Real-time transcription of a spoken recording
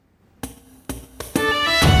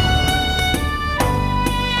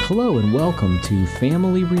Hello and welcome to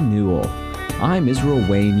Family Renewal. I'm Israel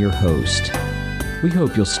Wayne, your host. We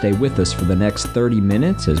hope you'll stay with us for the next 30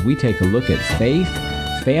 minutes as we take a look at faith,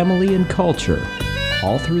 family, and culture,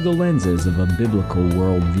 all through the lenses of a biblical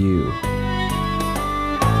worldview.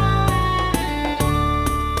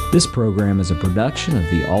 This program is a production of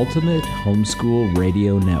the Ultimate Homeschool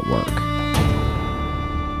Radio Network.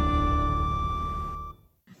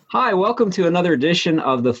 Hi, welcome to another edition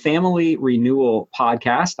of the Family Renewal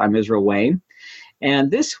Podcast. I'm Israel Wayne,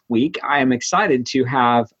 and this week I am excited to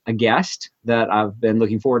have a guest that I've been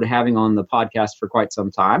looking forward to having on the podcast for quite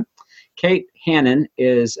some time. Kate Hannon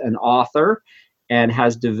is an author and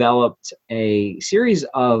has developed a series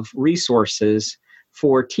of resources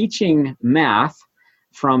for teaching math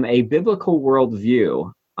from a biblical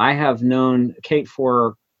worldview. I have known Kate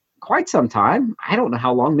for quite some time. I don't know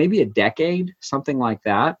how long, maybe a decade, something like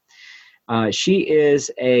that. She is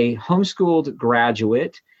a homeschooled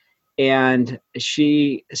graduate, and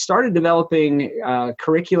she started developing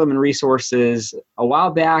curriculum and resources a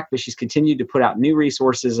while back, but she's continued to put out new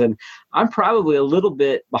resources. And I'm probably a little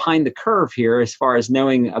bit behind the curve here as far as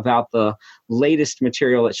knowing about the latest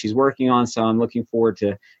material that she's working on. So I'm looking forward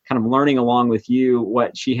to kind of learning along with you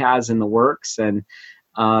what she has in the works. And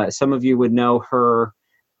some of you would know her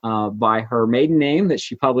by her maiden name that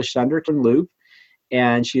she published under, Loop,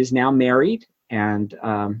 and she is now married. And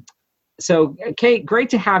so, Kate, great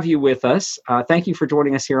to have you with us. Thank you for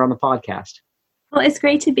joining us here on the podcast. Well, it's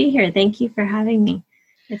great to be here. Thank you for having me.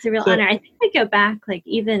 It's a real honor. I think I go back like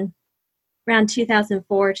even around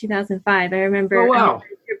 2004, 2005. I remember, I read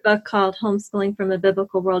your book called Homeschooling from a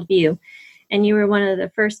Biblical Worldview, and you were one of the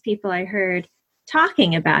first people I heard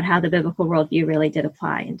talking about how the biblical worldview really did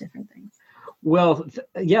apply in different things. Well,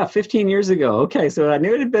 15 years ago. Okay, so I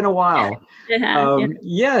knew it had been a while.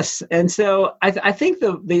 Yes, and so I think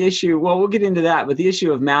the issue, well, we'll get into that, but the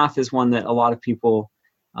issue of math is one that a lot of people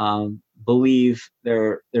believe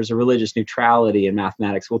there's a religious neutrality in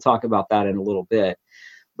mathematics. We'll talk about that in a little bit.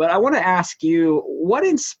 But I want to ask you, what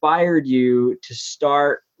inspired you to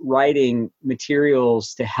start writing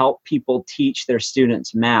materials to help people teach their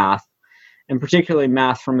students math, and particularly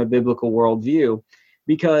math from a biblical worldview?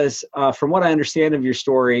 Because from what I understand of your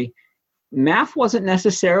story, math wasn't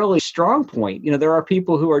necessarily a strong point. You know, there are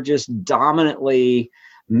people who are just dominantly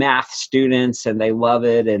math students and they love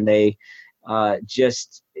it, and they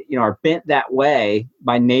just, are bent that way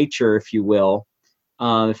by nature, if you will.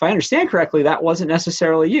 If I understand correctly, that wasn't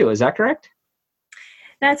necessarily you. Is that correct?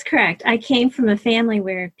 That's correct. I came from a family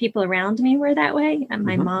where people around me were that way. And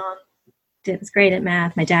my mom was great at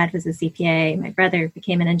math. My dad was a CPA. My brother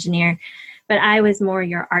became an engineer. But I was more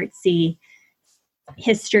your artsy,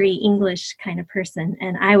 history, English kind of person,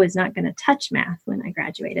 and I was not going to touch math when I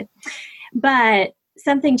graduated. But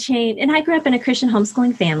something changed, and I grew up in a Christian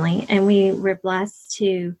homeschooling family, and we were blessed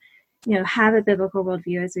to, have a biblical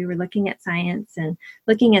worldview as we were looking at science and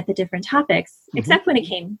looking at the different topics, except when it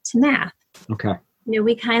came to math. Okay.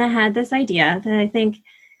 We kind of had this idea that I think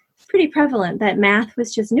is pretty prevalent, that math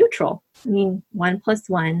was just neutral. I mean, 1 +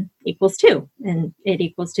 1 = 2, and it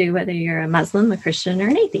equals 2 whether you're a Muslim, a Christian, or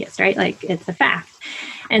an atheist, right? Like, it's a fact.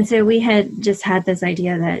 And so we had just had this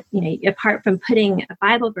idea that, apart from putting a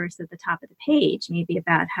Bible verse at the top of the page, maybe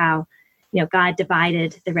about how, God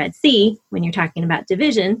divided the Red Sea when you're talking about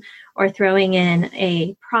division, or throwing in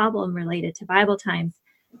a problem related to Bible times,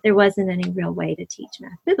 there wasn't any real way to teach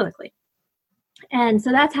math biblically. And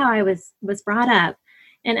so that's how I was brought up.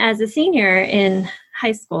 And as a senior in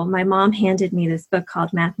high school, my mom handed me this book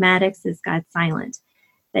called Mathematics Is God Silent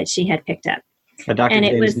that she had picked up. By Dr.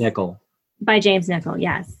 James Nichol. By James Nichol,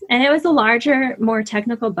 yes. And it was a larger, more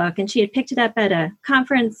technical book, and she had picked it up at a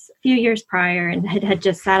conference a few years prior and had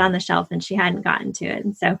just sat on the shelf, and she hadn't gotten to it.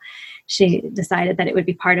 And so she decided that it would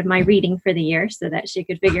be part of my reading for the year so that she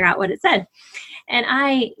could figure out what it said. And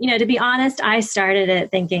I, to be honest, I started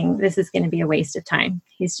it thinking this is going to be a waste of time.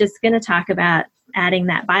 He's just going to talk about adding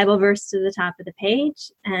that Bible verse to the top of the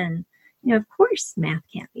page. And, of course, math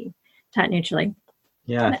can't be taught neutrally.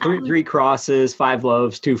 Yeah, three crosses, 5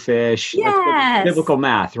 loaves, 2 fish. Yes. That's biblical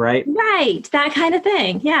math, right? Right, that kind of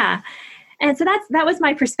thing, yeah. And so that was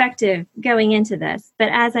my perspective going into this. But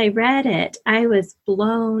as I read it, I was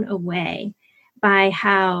blown away by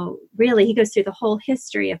how really he goes through the whole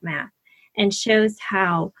history of math and shows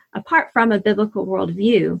how, apart from a biblical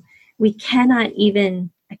worldview, we cannot even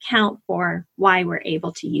account for why we're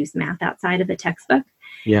able to use math outside of the textbook.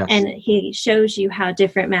 Yes. And he shows you how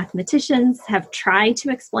different mathematicians have tried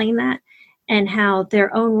to explain that, and how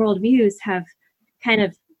their own worldviews have kind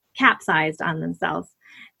of capsized on themselves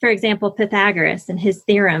for example, Pythagoras and his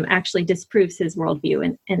theorem actually disproves his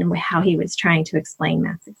worldview and how he was trying to explain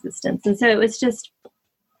math's existence. And so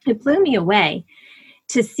it blew me away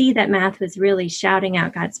to see that math was really shouting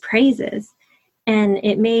out God's praises. And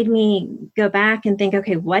it made me go back and think,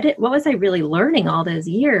 okay, what was I really learning all those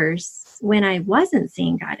years when I wasn't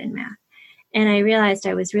seeing God in math? And I realized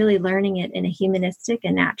I was really learning it in a humanistic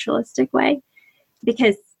and naturalistic way,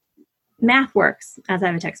 because math works as I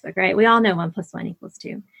have a textbook, right? We all know 1 + 1 =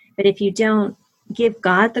 2. But if you don't give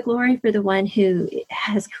God the glory for the one who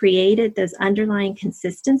has created those underlying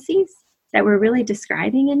consistencies that we're really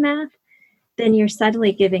describing in math, then you're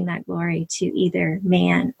subtly giving that glory to either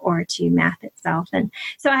man or to math itself. And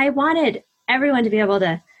so I wanted everyone to be able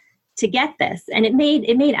to get this. And it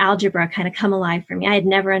made algebra kind of come alive for me. I had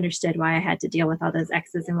never understood why I had to deal with all those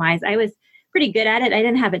X's and Y's. I was pretty good at it. I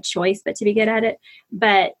didn't have a choice but to be good at it,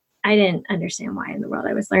 but I didn't understand why in the world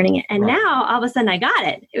I was learning it. And now all of a sudden I got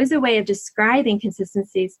it. It was a way of describing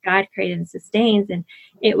consistencies God created and sustains. And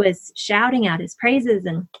it was shouting out his praises.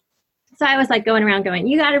 And so I was like going around going,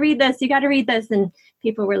 you got to read this. You got to read this. And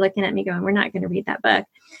people were looking at me going, we're not going to read that book.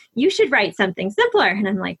 You should write something simpler. And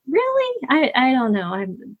I'm like, really? I don't know.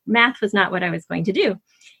 Math was not what I was going to do.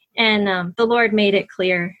 And the Lord made it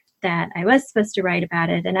clear that I was supposed to write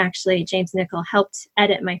about it. And actually, James Nichol helped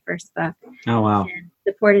edit my first book. Oh, wow. And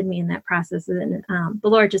supported me in that process. And the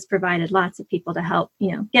Lord just provided lots of people to help,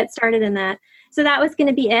 get started in that. So that was going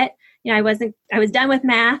to be it. I was done with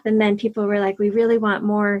math. And then people were like, we really want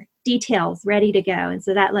more details ready to go. And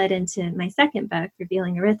so that led into my second book,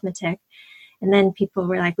 Revealing Arithmetic. And then people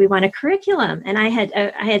were like, we want a curriculum. And I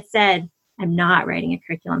had said, I'm not writing a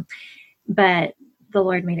curriculum, but the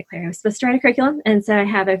Lord made it clear I was supposed to write a curriculum. And so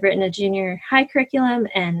I've written a junior high curriculum,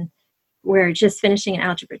 and we're just finishing an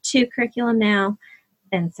Algebra 2 curriculum now.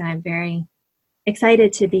 And so I'm very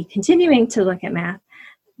excited to be continuing to look at math.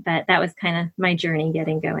 But that was kind of my journey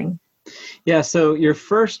getting going. Yeah, so your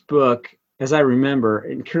first book, as I remember,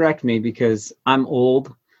 and correct me because I'm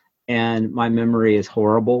old and my memory is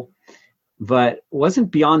horrible, but wasn't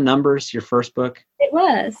Beyond Numbers your first book? It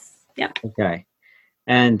was, yeah. Okay.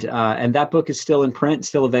 And that book is still in print,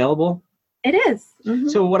 still available? It is. Mm-hmm.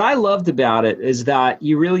 So what I loved about it is that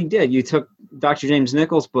you really did. You took Dr. James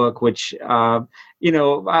Nichol's book, which, I'll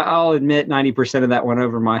admit 90% of that went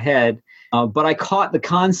over my head, but I caught the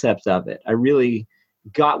concept of it. I really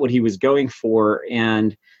got what he was going for,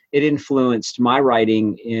 and it influenced my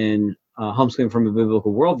writing in Homeschooling from a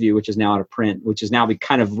Biblical Worldview, which is now out of print, which is now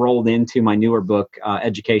kind of rolled into my newer book,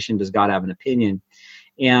 Education, Does God Have an Opinion?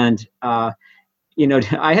 And I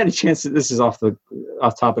had a chance this is off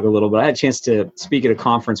topic a little, but I had a chance to speak at a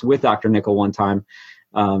conference with Dr. Nichol one time.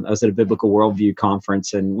 I was at a Biblical Worldview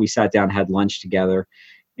conference, and we sat down and had lunch together.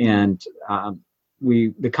 And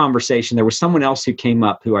the conversation, there was someone else who came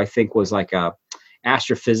up who I think was like a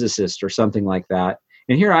astrophysicist or something like that.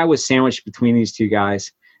 And here I was sandwiched between these two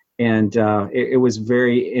guys. And it was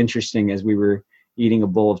very interesting as we were eating a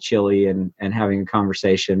bowl of chili and having a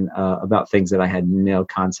conversation about things that I had no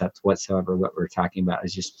concept whatsoever what we were talking about.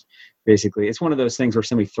 It's just basically, it's one of those things where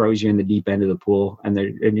somebody throws you in the deep end of the pool and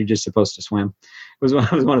you're just supposed to swim. It was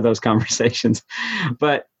one of those conversations.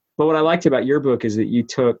 But what I liked about your book is that you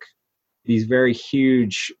took these very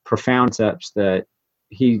huge, profound concepts that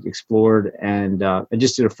he explored and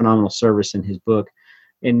just did a phenomenal service in his book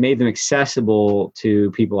and made them accessible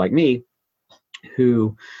to people like me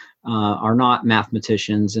who are not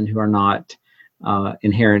mathematicians and who are not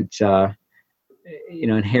inherently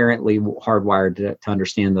hardwired to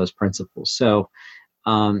understand those principles. So,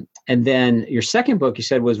 and then your second book, you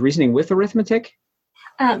said, was Reasoning with Arithmetic?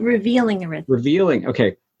 Revealing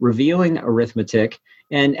Arithmetic. Revealing Arithmetic.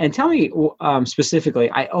 And tell me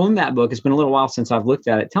specifically, I own that book. It's been a little while since I've looked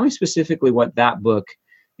at it. Tell me specifically what that book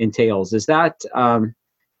entails. Is that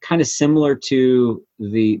kind of similar to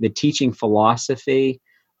the teaching philosophy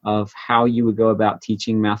of how you would go about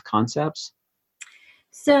teaching math concepts?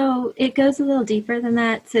 So it goes a little deeper than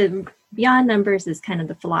that. So Beyond Numbers is kind of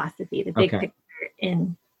the philosophy, the big picture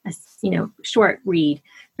in a short read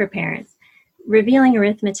for parents. Revealing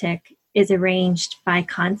Arithmetic is arranged by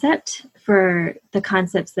concept for the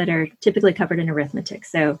concepts that are typically covered in arithmetic.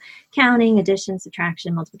 So counting, addition,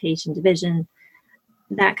 subtraction, multiplication, division,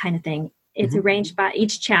 that kind of thing. It's arranged by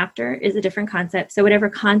each chapter is a different concept. So whatever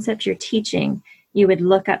concept you're teaching, you would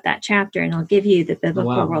look up that chapter and it'll give you the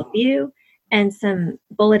biblical worldview and some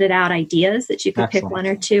bulleted out ideas that you could pick one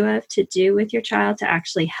or two of to do with your child to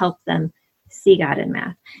actually help them see God in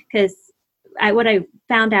math. Because what I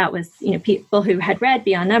found out was, people who had read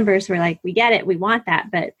Beyond Numbers were like, we get it, we want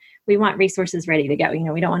that, but we want resources ready to go.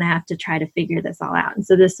 We don't want to have to try to figure this all out. And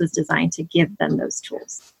so this was designed to give them those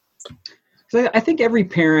tools. So I think every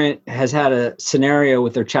parent has had a scenario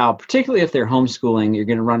with their child, particularly if they're homeschooling. You're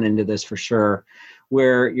going to run into this for sure,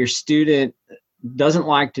 where your student doesn't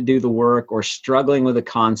like to do the work or struggling with a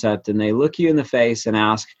concept, and they look you in the face and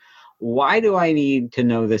ask, why do I need to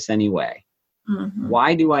know this anyway? Mm-hmm.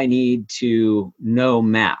 Why do I need to know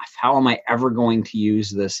math? How am I ever going to use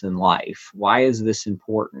this in life? Why is this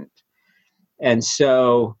important? And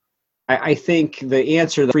so I think the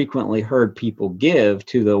answer that frequently heard people give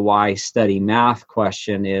to the why study math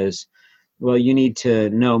question is, well, you need to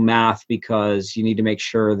know math because you need to make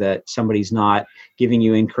sure that somebody's not giving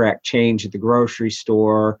you incorrect change at the grocery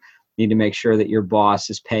store. You need to make sure that your boss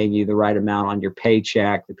is paying you the right amount on your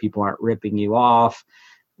paycheck, that people aren't ripping you off.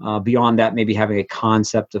 Beyond that, maybe having a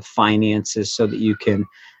concept of finances so that you can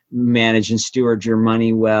manage and steward your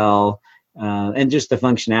money well. And just the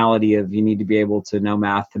functionality of you need to be able to know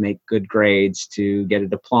math to make good grades, to get a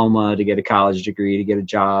diploma, to get a college degree, to get a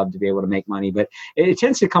job, to be able to make money. But it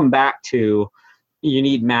tends to come back to you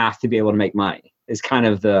need math to be able to make money is kind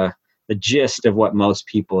of the gist of what most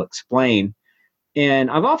people explain. And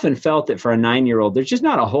I've often felt that for a 9-year-old, there's just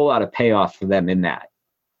not a whole lot of payoff for them in that.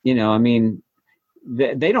 I mean,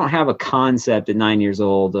 they don't have a concept at 9 years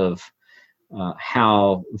old of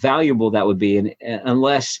how valuable that would be. And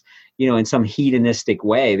unless, in some hedonistic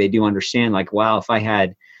way, they do understand like, wow, if I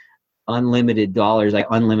had unlimited dollars, like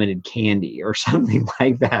unlimited candy or something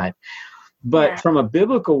like that. But from a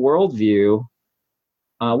biblical worldview,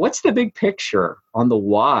 what's the big picture on the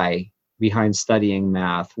why behind studying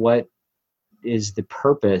math? What is the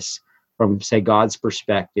purpose from, say, God's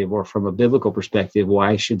perspective or from a biblical perspective?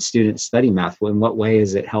 Why should students study math? In what way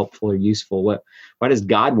is it helpful or useful? Why does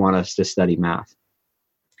God want us to study math?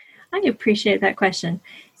 I appreciate that question.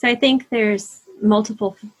 So I think there's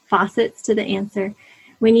multiple facets to the answer.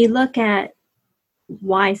 When you look at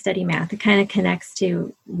why study math, it kind of connects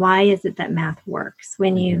to why is it that math works.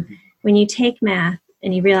 When you take math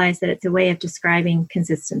and you realize that it's a way of describing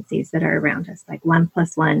consistencies that are around us, like 1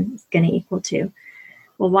 + 1 is going to equal 2.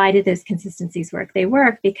 Well, why do those consistencies work? They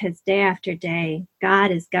work because day after day, God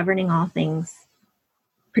is governing all things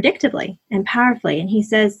predictably and powerfully. And he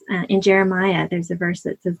says in Jeremiah, there's a verse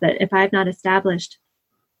that says that if I have not established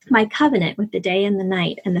my covenant with the day and the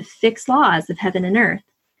night and the fixed laws of heaven and earth,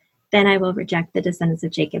 then I will reject the descendants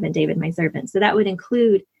of Jacob and David, my servant. So that would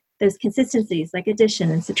include those consistencies like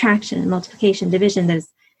addition and subtraction and multiplication, division, those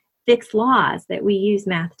fixed laws that we use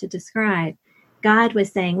math to describe. God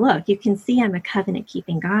was saying, look, you can see I'm a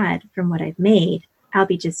covenant-keeping God from what I've made. I'll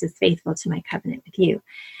be just as faithful to my covenant with you.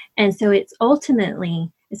 And so it's ultimately,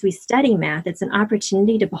 as we study math, it's an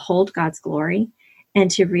opportunity to behold God's glory and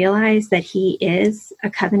to realize that he is a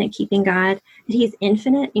covenant-keeping God, that he's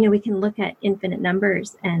infinite. We can look at infinite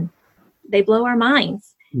numbers and they blow our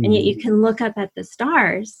minds. Mm-hmm. And yet you can look up at the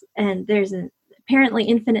stars and there's an apparently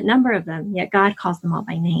infinite number of them, yet God calls them all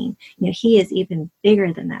by name. He is even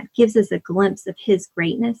bigger than that. Gives us a glimpse of his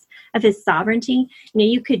greatness, of his sovereignty.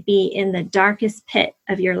 You could be in the darkest pit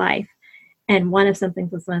of your life and 1 of something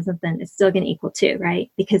plus 1 of something is still going to equal 2,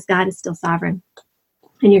 right? Because God is still sovereign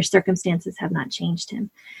and your circumstances have not changed him.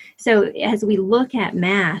 So as we look at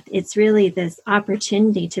math, it's really this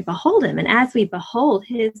opportunity to behold him. And as we behold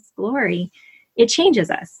his glory, it changes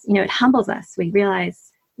us. It humbles us. We realize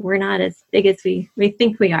we're not as big as we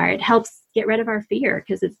think we are. It helps get rid of our fear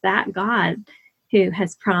because it's that God who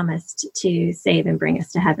has promised to save and bring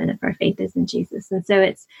us to heaven if our faith is in Jesus. And so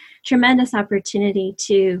it's tremendous opportunity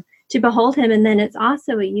to behold him. And then it's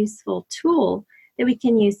also a useful tool that we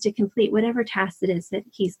can use to complete whatever task it is that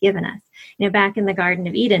he's given us. Back in the Garden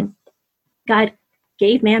of Eden, God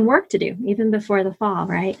gave man work to do even before the fall,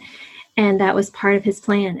 right? And that was part of his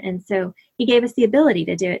plan. And so he gave us the ability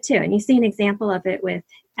to do it too. And you see an example of it with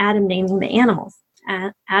Adam naming the animals.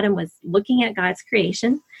 Adam was looking at God's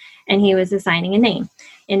creation and he was assigning a name.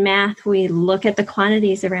 In math, we look at the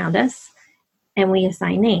quantities around us and we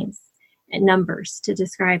assign names and numbers to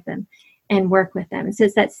describe them and work with them. And so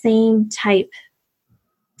it's that same type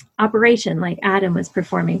operation like Adam was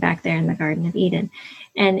performing back there in the Garden of Eden.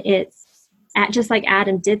 And it's just like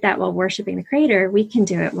Adam did that while worshiping the Creator, we can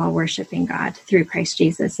do it while worshiping God through Christ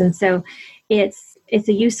Jesus. And so it's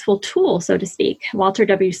a useful tool, so to speak. Walter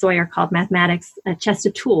W. Sawyer called mathematics a chest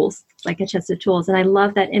of tools, like a chest of tools. And I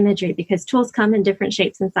love that imagery because tools come in different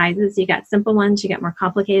shapes and sizes. You got simple ones, you got more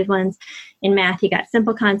complicated ones. In math, you got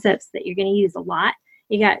simple concepts that you're going to use a lot.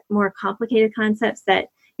 You got more complicated concepts that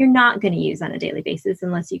you're not going to use on a daily basis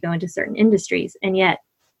unless you go into certain industries. And yet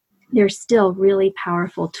they're still really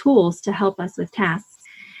powerful tools to help us with tasks.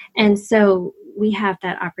 And so we have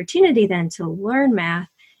that opportunity then to learn math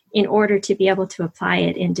in order to be able to apply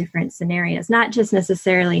it in different scenarios, not just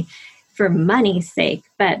necessarily for money's sake,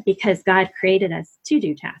 but because God created us to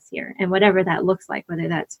do tasks here. And whatever that looks like, whether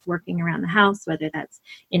that's working around the house, whether that's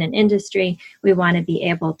in an industry, we want to be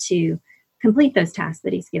able to complete those tasks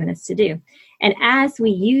that he's given us to do. And as we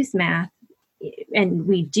use math and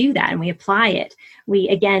we do that and we apply it, we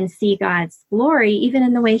again see God's glory even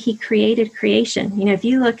in the way he created creation. You know, if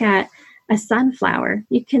you look at a sunflower,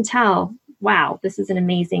 you can tell, wow, this is an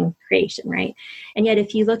amazing creation, right? And yet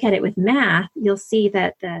if you look at it with math, you'll see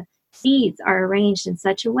that the seeds are arranged in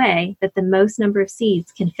such a way that the most number of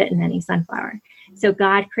seeds can fit in any sunflower. So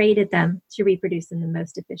God created them to reproduce in the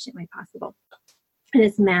most efficient way possible. And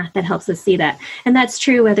it's math that helps us see that. And that's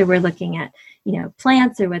true whether we're looking at,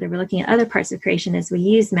 plants or whether we're looking at other parts of creation. As we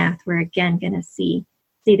use math, we're again going to see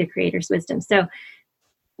the Creator's wisdom. So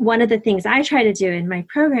one of the things I try to do in my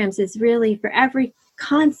programs is really for every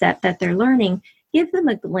concept that they're learning, give them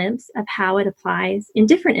a glimpse of how it applies in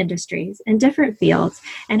different industries and different fields,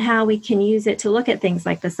 and how we can use it to look at things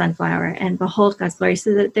like the sunflower and behold God's glory,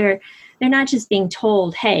 so that they're not just being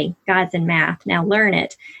told, hey, God's in math, now learn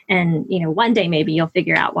it. And, one day maybe you'll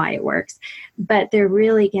figure out why it works. But they're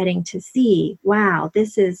really getting to see, wow,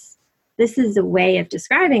 this is a way of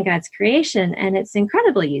describing God's creation, and it's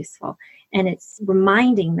incredibly useful. And it's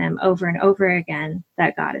reminding them over and over again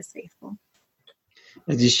that God is faithful.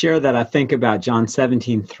 As you share that, I think about John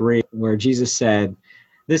 17:3, where Jesus said,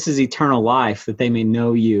 "This is eternal life, that they may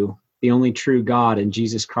know you, the only true God, and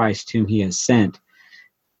Jesus Christ, whom he has sent."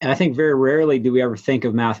 And I think very rarely do we ever think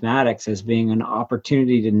of mathematics as being an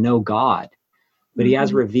opportunity to know God. But he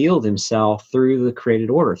has revealed himself through the created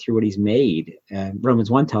order, through what he's made. And Romans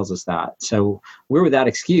 1 tells us that. So we're without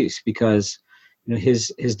excuse because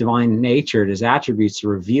his divine nature and his attributes are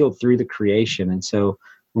revealed through the creation. And so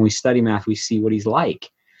when we study math, we see what he's like.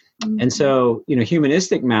 And so,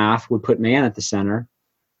 humanistic math would put man at the center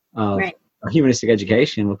of or humanistic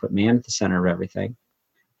education would put man at the center of everything.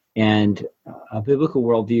 And a biblical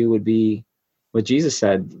worldview would be what Jesus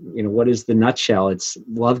said, what is the nutshell? It's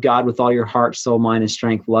love God with all your heart, soul, mind, and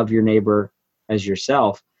strength. Love your neighbor as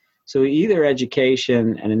yourself. So either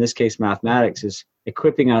education, and in this case, mathematics, is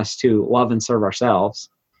equipping us to love and serve ourselves,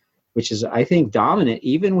 which is, I think, dominant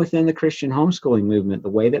even within the Christian homeschooling movement. The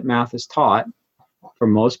way that math is taught, for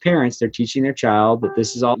most parents, they're teaching their child that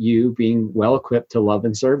this is all you being well equipped to love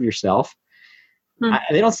and serve yourself.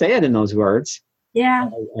 They don't say it in those words. Yeah.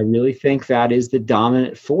 I really think that is the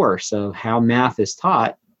dominant force of how math is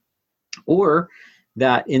taught, or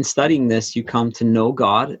that in studying this, you come to know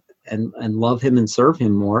God and love him and serve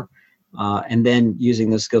him more, and then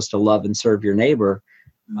using those skills to love and serve your neighbor,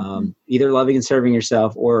 either loving and serving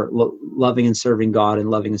yourself or loving and serving God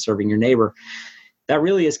and loving and serving your neighbor. That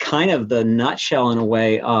really is kind of the nutshell in a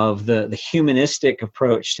way of the humanistic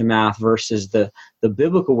approach to math versus the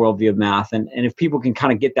biblical worldview of math. And if people can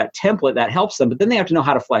kind of get that template, that helps them, but then they have to know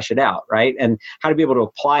how to flesh it out, right? And how to be able to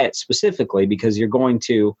apply it specifically, because you're going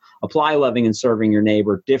to apply loving and serving your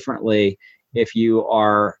neighbor differently if you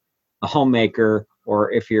are a homemaker, or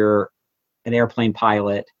if you're an airplane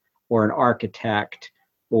pilot, or an architect,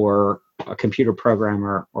 or a computer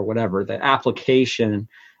programmer, or whatever. The application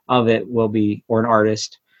of it will be, or an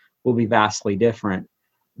artist, will be vastly different.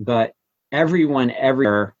 But everyone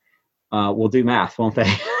everywhere will do math, won't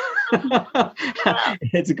they?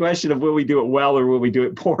 It's a question of will we do it well or will we do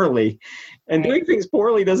it poorly? And doing things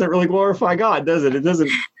poorly doesn't really glorify God, does it? It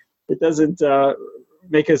doesn't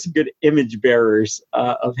make us good image bearers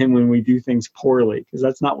of him when we do things poorly, because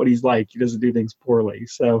that's not what he's like. He doesn't do things poorly.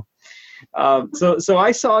 So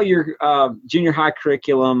I saw your junior high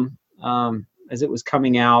curriculum as it was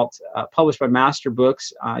coming out, published by Master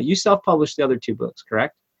Books. You self-published the other two books,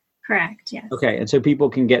 correct? Correct, yes. Okay, and so people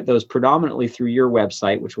can get those predominantly through your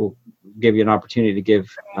website, which will give you an opportunity to give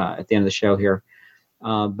at the end of the show here.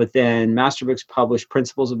 But then Master Books published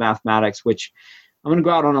Principles of Mathematics, which I'm going to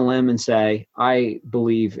go out on a limb and say I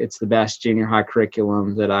believe it's the best junior high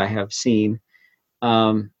curriculum that I have seen.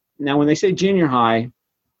 Now, when they say junior high,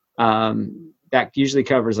 that usually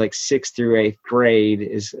covers like 6th through 8th grade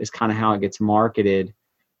is kind of how it gets marketed.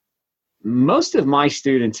 Most of my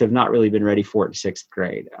students have not really been ready for it in 6th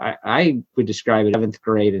grade. I would describe it 7th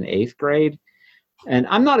grade and 8th grade. And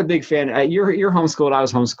I'm not a big fan. You're homeschooled. I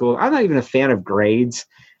was homeschooled. I'm not even a fan of grades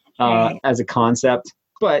as a concept.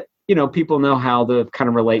 But, people know how to kind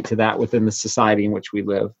of relate to that within the society in which we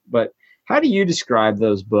live. But how do you describe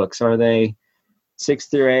those books? Are they 6th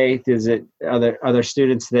through 8th? Is it are there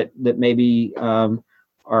students that maybe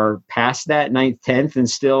are past that ninth, 10th and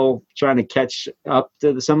still trying to catch up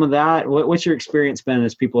to some of that? What's your experience been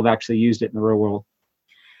as people have actually used it in the real world?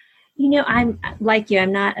 I'm like you,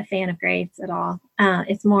 I'm not a fan of grades at all.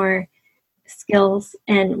 It's more skills.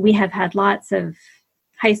 And we have had lots of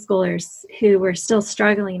high schoolers who were still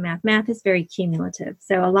struggling in math. Math is very cumulative.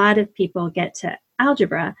 So a lot of people get to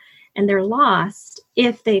algebra and they're lost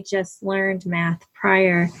if they just learned math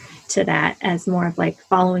prior to that as more of like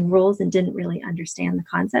following rules and didn't really understand the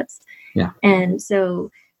concepts. Yeah. And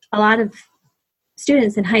so a lot of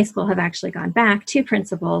students in high school have actually gone back to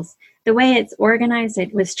principals. The way it's organized,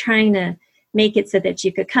 it was trying to make it so that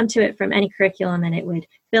you could come to it from any curriculum and it would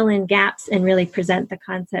fill in gaps and really present the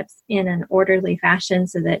concepts in an orderly fashion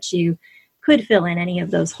so that you could fill in any of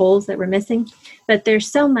those holes that were missing. But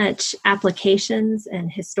there's so much applications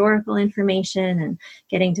and historical information and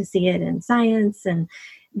getting to see it in science, and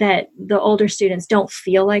that the older students don't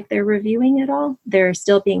feel like they're reviewing it all. They're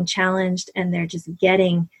still being challenged and they're just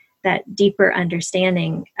getting that deeper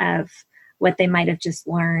understanding of what they might have just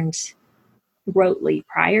learned rotely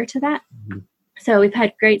prior to that. Mm-hmm. So we've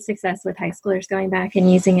had great success with high schoolers going back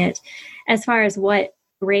and using it. As far as what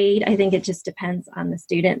grade, I think it just depends on the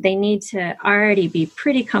student. They need to already be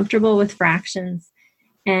pretty comfortable with fractions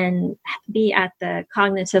and be at the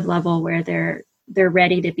cognitive level where they're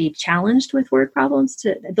ready to be challenged with word problems.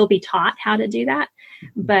 They'll be taught how to do that,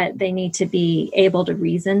 but they need to be able to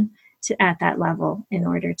reason at that level in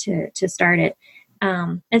order to start it.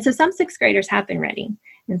 And so some sixth graders have been ready,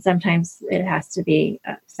 and sometimes it has to be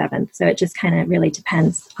seventh. So it just kind of really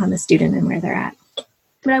depends on the student and where they're at.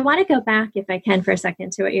 But I want to go back, if I can, for a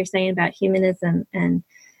second to what you're saying about humanism and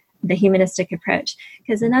the humanistic approach.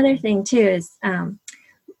 Because another thing, too, is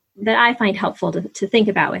that I find helpful to think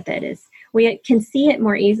about with it is we can see it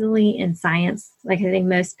more easily in science. Like I think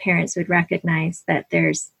most parents would recognize that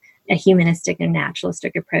there's a humanistic and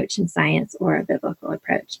naturalistic approach in science or a biblical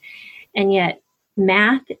approach. And yet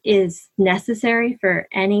math is necessary for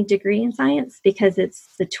any degree in science because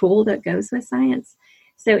it's the tool that goes with science.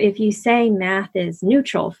 So if you say math is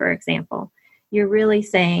neutral, for example, you're really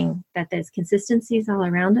saying that those consistencies all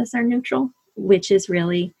around us are neutral, which is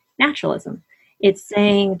really naturalism. It's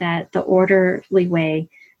saying that the orderly way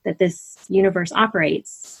that this universe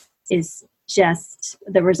operates is just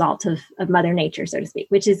the result of Mother Nature, so to speak,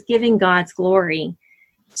 which is giving God's glory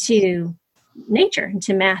to nature and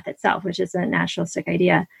to math itself, which is a naturalistic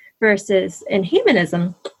idea, versus in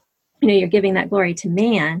humanism, you're giving that glory to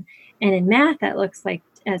man. And in math, that looks like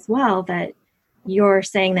as well that you're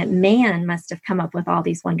saying that man must have come up with all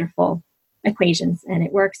these wonderful equations, and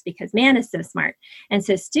it works because man is so smart. And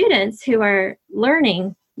so students who are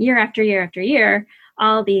learning year after year after year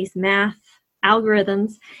all these math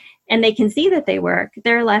algorithms, and they can see that they work,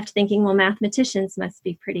 they're left thinking, well, mathematicians must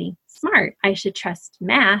be pretty smart. I should trust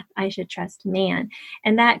math. I should trust man.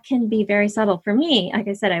 And that can be very subtle. For me, like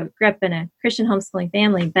I said, I grew up in a Christian homeschooling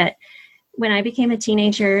family, but when I became a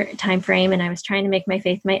teenager time frame and I was trying to make my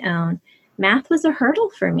faith my own, math was a hurdle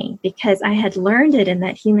for me because I had learned it in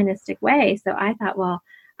that humanistic way. So I thought, well,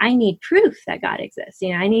 I need proof that God exists.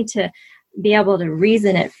 I need to be able to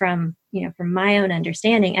reason it from my own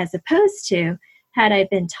understanding, as opposed to, had I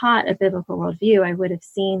been taught a biblical worldview, I would have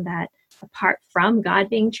seen that apart from God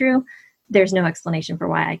being true, there's no explanation for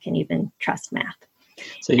why I can even trust math.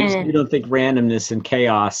 So you don't think randomness and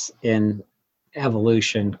chaos in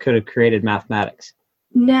evolution could have created mathematics?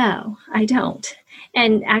 No, I don't.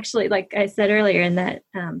 And actually, like I said earlier in that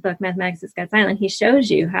book, Mathematics is God's Island, he shows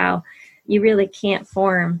you how you really can't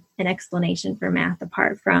form an explanation for math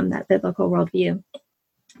apart from that biblical worldview.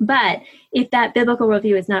 But if that biblical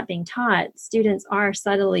worldview is not being taught, students are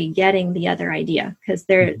subtly getting the other idea because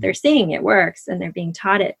they're seeing it works and they're being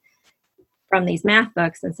taught it from these math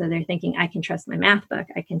books. And so they're thinking, I can trust my math book,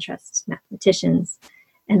 I can trust mathematicians.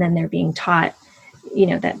 And then they're being taught,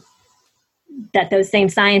 that those same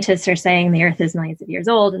scientists are saying the earth is millions of years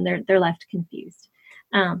old, and they're left confused.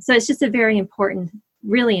 So it's just a very important,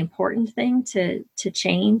 really important thing to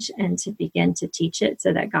change and to begin to teach it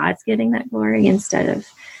so that God's getting that glory instead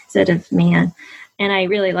of man. And I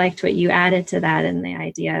really liked what you added to that, and the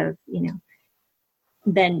idea of,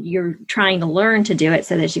 then you're trying to learn to do it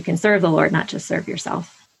so that you can serve the Lord, not just serve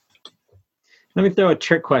yourself. Let me throw a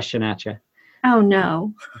trick question at you. Oh,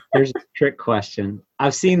 no. There's a trick question.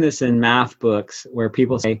 I've seen this in math books where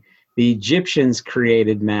people say the Egyptians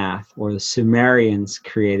created math, or the Sumerians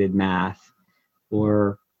created math,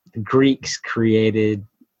 or the Greeks created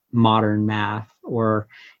modern math, or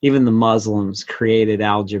even the Muslims created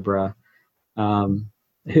algebra.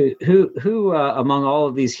 Who among all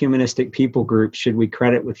of these humanistic people groups should we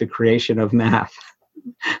credit with the creation of math?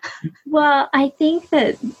 Well, I think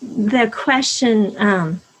that the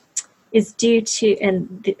question is due to,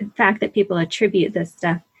 and the fact that people attribute this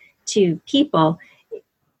stuff to people,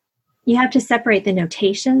 you have to separate the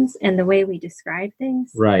notations and the way we describe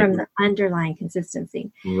things Right. from the underlying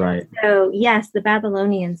consistency. Right. So, yes, the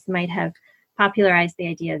Babylonians might have popularized the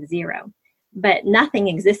idea of zero, but nothing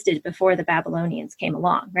existed before the Babylonians came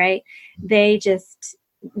along, right? They just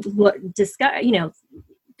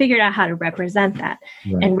figured out how to represent that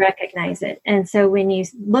Right. and recognize it. And so when you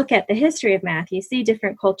look at the history of math, you see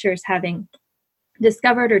different cultures having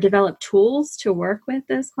discovered or developed tools to work with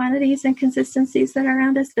those quantities and consistencies that are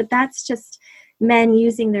around us. But that's just men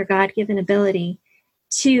using their God-given ability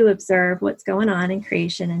to observe what's going on in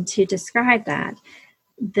creation and to describe that.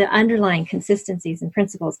 The underlying consistencies and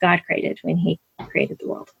principles God created when he created the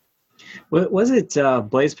world. Was it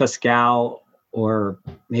Blaise Pascal or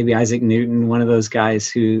maybe Isaac Newton, one of those guys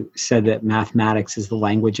who said that mathematics is the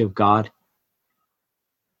language of God?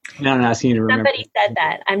 I'm not asking you to remember. Somebody said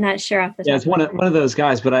that. I'm not sure off the top. Yeah, it's one of those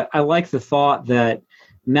guys, but I like the thought that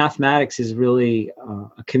mathematics is really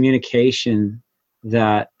a communication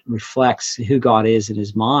that reflects who God is in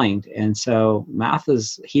his mind. And so math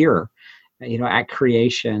is here, at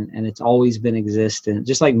creation, and it's always been existent.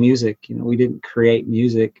 Just like music, we didn't create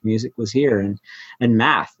music. Music was here, and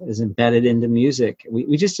math is embedded into music.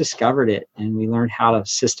 We just discovered it, and we learned how to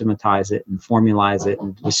systematize it and formalize it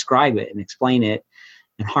and describe it and explain it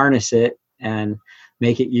and harness it and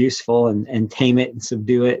make it useful and tame it and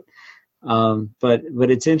subdue it. But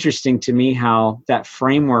it's interesting to me how that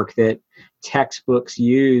framework that textbooks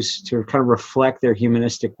use to kind of reflect their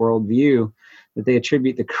humanistic worldview, that they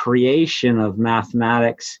attribute the creation of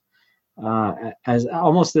mathematics as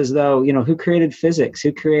almost as though, who created physics,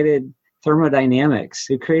 who created thermodynamics,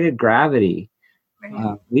 who created gravity.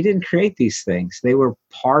 Right. We didn't create these things. They were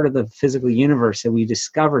part of the physical universe, and we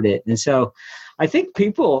discovered it. And so I think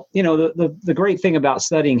people, the great thing about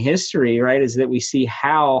studying history, right, is that we see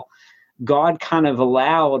how God kind of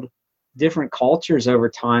allowed different cultures over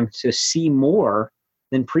time to see more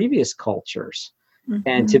than previous cultures. Mm-hmm.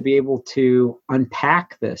 And to be able to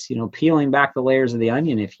unpack this, peeling back the layers of the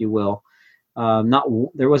onion, if you will.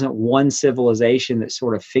 There wasn't one civilization that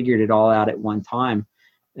sort of figured it all out at one time.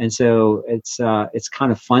 And so it's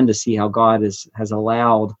kind of fun to see how God has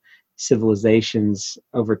allowed civilizations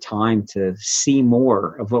over time to see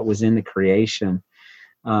more of what was in the creation.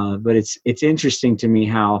 But it's interesting to me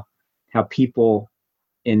how people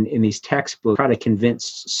in these textbooks try to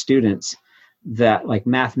convince students that like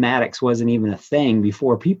mathematics wasn't even a thing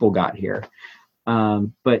before people got here.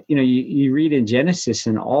 But you read in Genesis,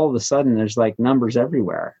 and all of a sudden there's like numbers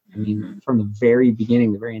everywhere. I mean, from the very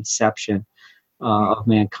beginning, the very inception of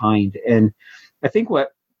mankind. And I think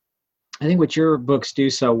what your books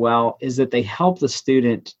do so well is that they help the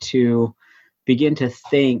student to begin to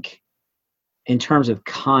think in terms of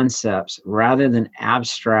concepts rather than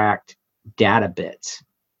abstract data bits.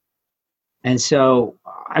 And so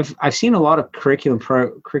I've seen a lot of curriculum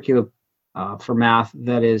for math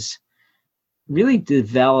that is really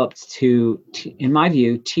developed to, in my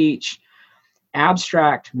view, teach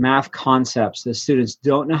abstract math concepts that students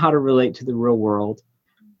don't know how to relate to the real world.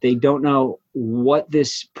 They don't know what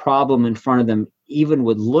this problem in front of them even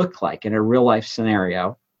would look like in a real life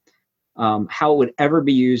scenario, how it would ever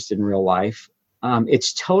be used in real life.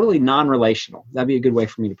 It's totally non-relational. That'd be a good way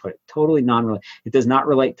for me to put it. Totally non-relational. It does not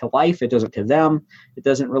relate to life. It doesn't to them. It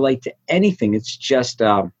doesn't relate to anything. It's just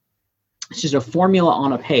a formula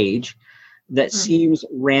on a page that seems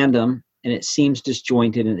random, and it seems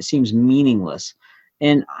disjointed, and it seems meaningless.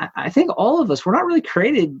 And I think all of us, we're not really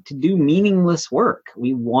created to do meaningless work.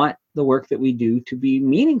 We want the work that we do to be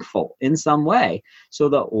meaningful in some way. So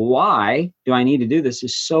the why do I need to do this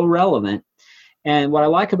is so relevant. And what I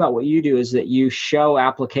like about what you do is that you show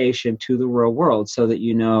application to the real world so that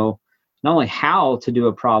you know not only how to do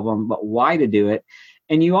a problem, but why to do it.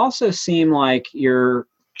 And you also seem like you're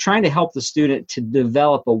trying to help the student to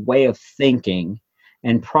develop a way of thinking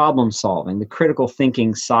and problem solving, the critical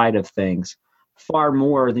thinking side of things, far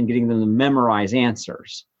more than getting them to memorize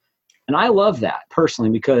answers. And I love that personally,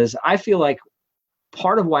 because I feel like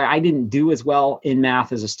part of why I didn't do as well in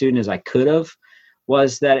math as a student as I could have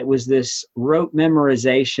was that it was this rote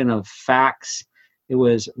memorization of facts. It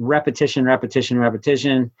was repetition,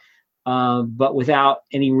 but without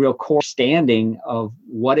any real core standing of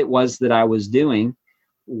what it was that I was doing,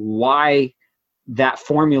 why that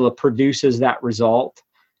formula produces that result.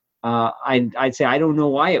 I'd say I don't know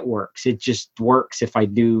why it works. It just works. If I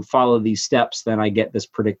do follow these steps, then I get this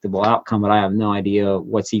predictable outcome, but I have no idea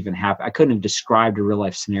what's even happening. I couldn't have described a real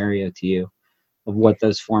life scenario to you of what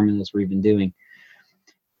those formulas were even doing.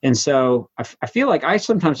 And so I feel like I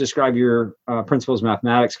sometimes describe your principles of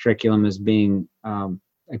mathematics curriculum as being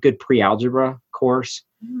a good pre-algebra course.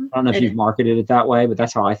 I don't know if you've marketed it that way, but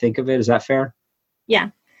that's how I think of it. Is that fair? Yeah.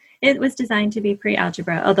 It was designed to be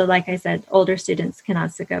pre-algebra, although, like I said, older students can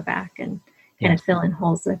also go back and kind of fill in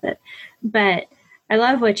holes with it. But I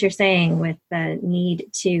love what you're saying with the need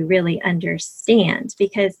to really understand,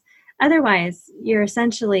 because otherwise you're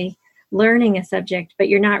essentially learning a subject, but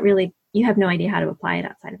you have no idea how to apply it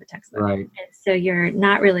outside of a textbook. Right. And so you're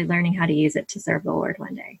not really learning how to use it to serve the Lord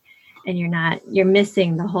one day. And you're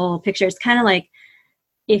missing the whole picture. It's kind of like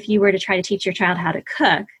if you were to try to teach your child how to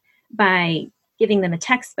cook by giving them a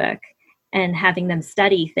textbook and having them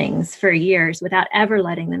study things for years without ever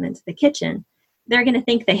letting them into the kitchen, they're going to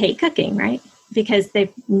think they hate cooking, right? Because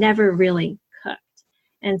they've never really cooked.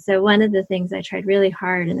 And so one of the things I tried really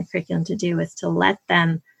hard in the curriculum to do was to let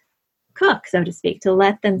them cook, so to speak, to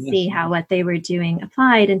let them see how what they were doing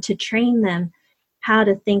applied and to train them how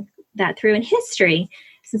to think that through. And history,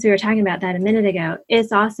 since we were talking about that a minute ago,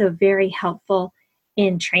 is also very helpful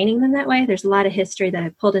in training them that way. There's a lot of history that I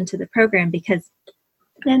pulled into the program because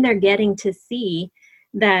then they're getting to see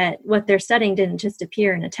that what they're studying didn't just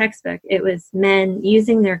appear in a textbook. It was men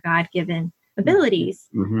using their God-given abilities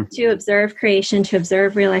to observe creation, to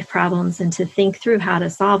observe real-life problems, and to think through how to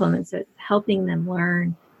solve them. And so it's helping them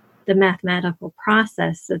learn the mathematical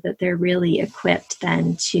process so that they're really equipped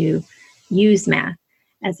then to use math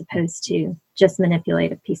as opposed to just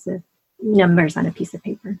manipulate a piece of numbers on a piece of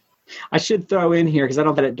paper. I should throw in here, because I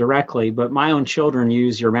don't get it directly, but my own children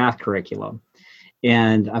use your math curriculum.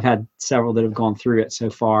 And I've had several that have gone through it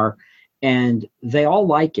so far, and they all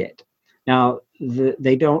like it. Now,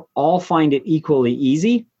 they don't all find it equally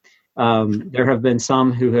easy. There have been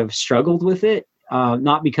some who have struggled with it,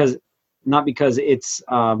 not because it's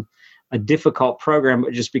a difficult program,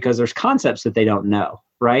 but just because there's concepts that they don't know,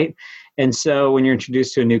 right? And so when you're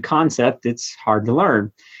introduced to a new concept, it's hard to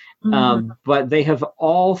learn. But they have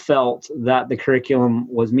all felt that the curriculum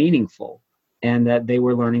was meaningful and that they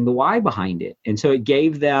were learning the why behind it. And so it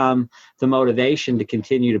gave them the motivation to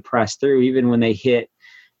continue to press through, even when they hit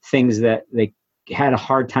things that they had a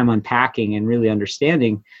hard time unpacking and really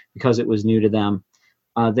understanding because it was new to them.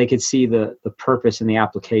 They could see the purpose and the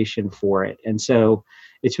application for it. And so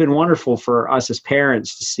it's been wonderful for us as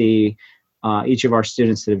parents to see each of our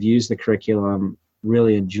students that have used the curriculum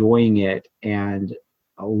really enjoying it and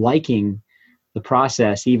liking the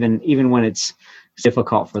process, even when it's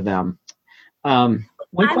difficult for them. One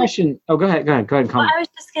question. Oh, go ahead. Comment. Well, I was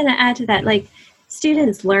just going to add to that, like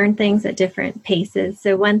students learn things at different paces.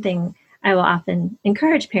 So one thing I will often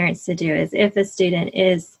encourage parents to do is if a student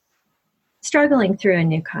is struggling through a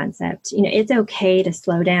new concept, it's okay to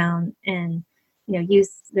slow down and,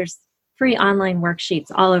 there's free online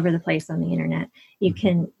worksheets all over the place on the internet. You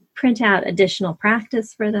can print out additional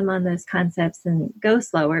practice for them on those concepts and go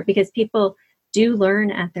slower, because people do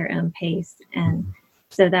learn at their own pace. And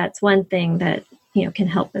so that's one thing that, can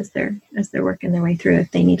help as they're working their way through.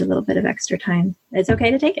 If they need a little bit of extra time, it's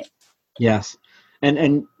okay to take it. Yes.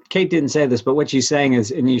 And Kate didn't say this, but what she's saying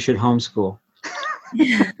is, and you should homeschool.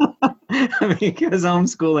 Because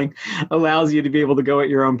homeschooling allows you to be able to go at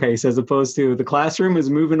your own pace, as opposed to the classroom is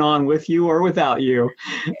moving on with you or without you.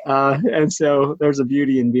 And so there's a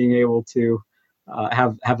beauty in being able to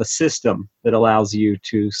have a system that allows you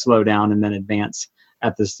to slow down and then advance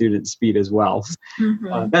at the student's speed as well.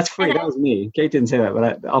 That's free. That was me. Kate didn't say that,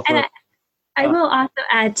 but I'll throw I will also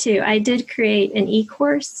add too, I did create an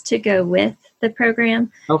e-course to go with the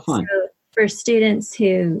program. Oh, fun. So for students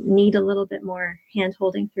who need a little bit more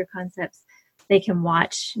hand-holding through concepts, they can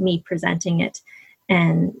watch me presenting it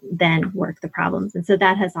and then work the problems. And so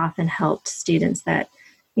that has often helped students that,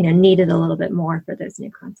 needed a little bit more for those new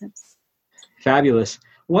concepts. Fabulous.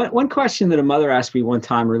 One question that a mother asked me one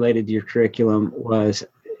time related to your curriculum was,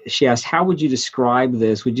 she asked, how would you describe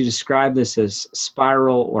this? Would you describe this as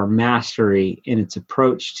spiral or mastery in its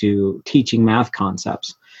approach to teaching math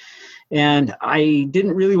concepts? And I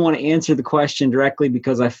didn't really want to answer the question directly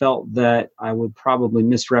because I felt that I would probably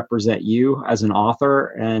misrepresent you as an author.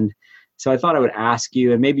 And so I thought I would ask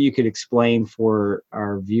you, and maybe you could explain for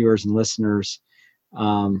our viewers and listeners,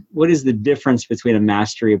 what is the difference between a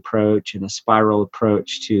mastery approach and a spiral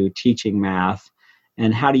approach to teaching math?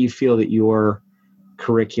 And how do you feel that your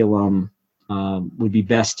curriculum would be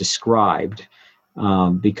best described?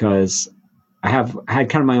 Because I had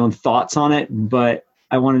kind of my own thoughts on it, but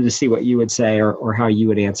I wanted to see what you would say or how you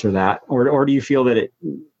would answer that. Or do you feel that it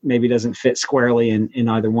maybe doesn't fit squarely in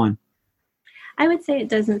either one? I would say it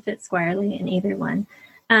doesn't fit squarely in either one.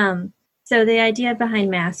 So the idea behind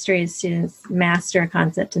mastery is students master a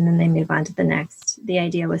concept and then they move on to the next. The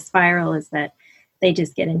idea with spiral is that they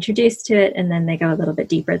just get introduced to it and then they go a little bit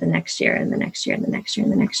deeper the next year and the next year and the next year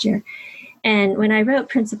and the next year. And when I wrote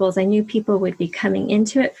principles, I knew people would be coming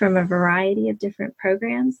into it from a variety of different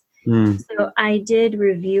programs. So I did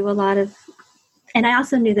review a lot of, and I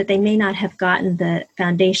also knew that they may not have gotten the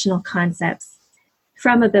foundational concepts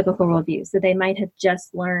from a biblical worldview. So they might have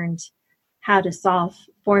just learned how to solve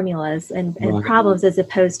formulas and problems as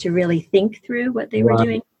opposed to really think through what they were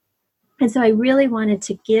doing. And so I really wanted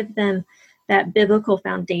to give them that biblical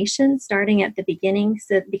foundation starting at the beginning,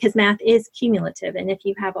 so because math is cumulative, and if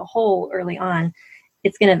you have a hole early on,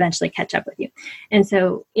 it's going to eventually catch up with you. And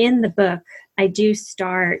so in the book, I do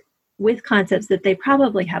start with concepts that they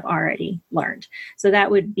probably have already learned. So that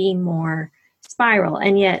would be more spiral,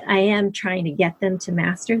 and yet I am trying to get them to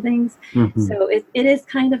master things. So it is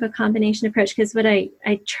kind of a combination approach, because what I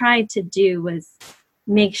tried to do was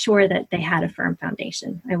make sure that they had a firm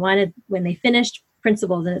foundation. I wanted, when they finished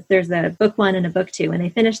principles, and there's a book 1 and a book 2, when they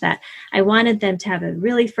finished that, I wanted them to have a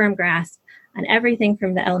really firm grasp on everything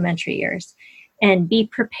from the elementary years and be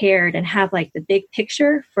prepared and have like the big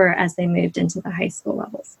picture for as they moved into the high school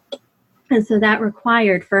levels. And so that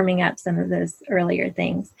required firming up some of those earlier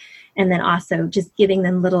things. And then also just giving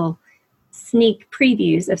them little sneak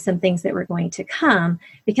previews of some things that were going to come,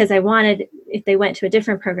 because I wanted, if they went to a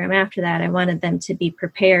different program after that, I wanted them to be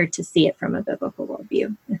prepared to see it from a biblical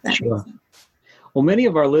worldview, if that makes sense. Well, many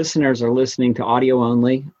of our listeners are listening to audio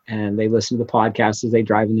only, and they listen to the podcast as they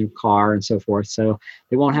drive in their car and so forth. So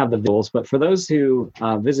they won't have the visuals. But for those who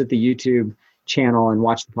visit the YouTube channel and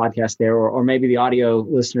watch the podcast there, or maybe the audio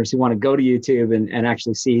listeners who want to go to YouTube and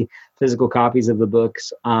actually see physical copies of the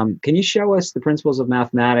books, can you show us the Principles of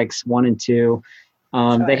Mathematics 1 and 2?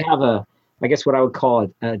 Sure. They have I guess what I would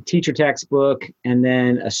call a teacher textbook and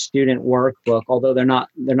then a student workbook, although they're not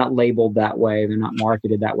labeled that way. They're not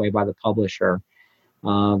marketed that way by the publisher.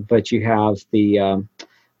 But you have the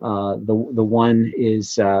one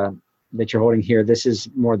is that you're holding here. This is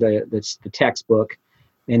more that's the textbook,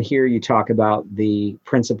 and here you talk about the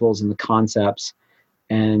principles and the concepts,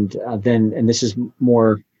 and this is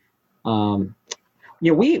more.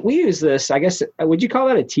 We use this. I guess would you call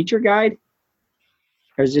that a teacher guide,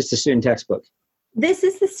 or is it just a student textbook? This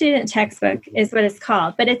is the student textbook, is what it's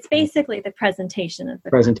called, but it's basically the presentation of the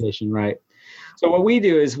presentation, right? So what we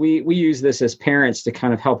do is we use this as parents to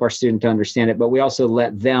kind of help our student to understand it, but we also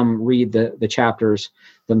let them read the chapters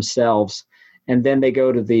themselves. And then they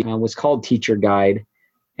go to the what's called teacher guide,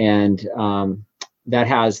 and that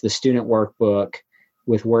has the student workbook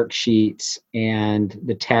with worksheets and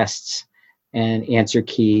the tests and answer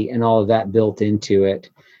key and all of that built into it.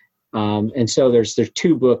 And so there's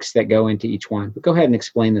 2 books that go into each one. But go ahead and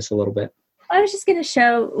explain this a little bit. I was just going to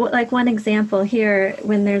show like one example here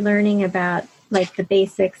when they're learning about like the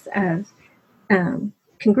basics of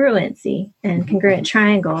congruency and congruent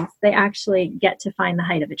triangles. They actually get to find the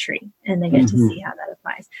height of a tree, and they get to see how that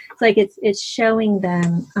applies. It's like it's showing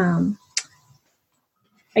them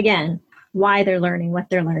again why they're learning what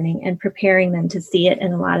they're learning and preparing them to see it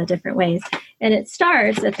in a lot of different ways. And it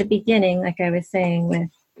starts at the beginning, like I was saying, with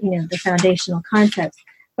the foundational concepts.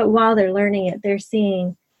 But while they're learning it, they're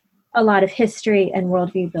seeing a lot of history and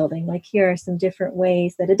worldview building. Like here are some different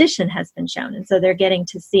ways that addition has been shown. And so they're getting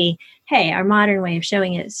to see, hey, our modern way of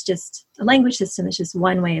showing it is just a language system. It's just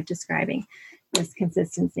one way of describing this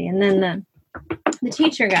consistency. And then the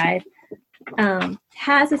teacher guide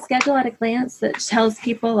has a schedule at a glance that tells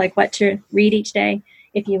people like what to read each day.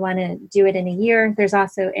 If you want to do it in a year, there's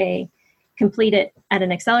also a complete it at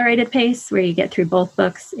an accelerated pace where you get through both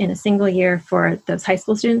books in a single year for those high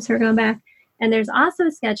school students who are going back. And there's also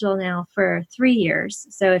a schedule now for 3 years.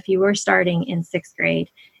 So if you were starting in 6th grade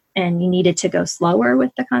and you needed to go slower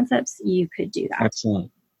with the concepts, you could do that.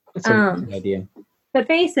 Excellent. That's a good idea. But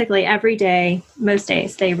basically every day, most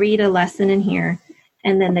days, they read a lesson in here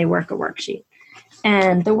and then they work a worksheet.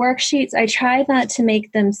 And the worksheets, I tried not to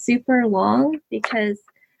make them super long because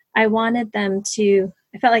I wanted them to,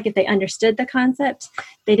 I felt like if they understood the concept,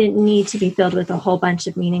 they didn't need to be filled with a whole bunch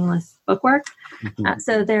of meaningless bookwork.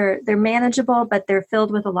 So they're manageable, but they're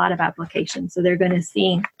filled with a lot of application. So they're going to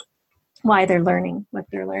see why they're learning what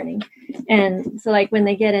they're learning. And so like when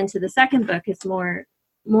they get into the second book, it's more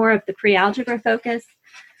of the pre-algebra focus.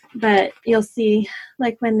 But you'll see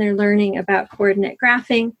like when they're learning about coordinate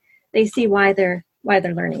graphing, they see why they're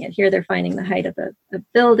learning it. Here they're finding the height of a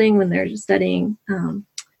building when they're studying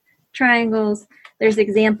triangles. There's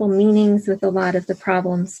example meanings with a lot of the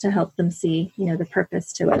problems to help them see, the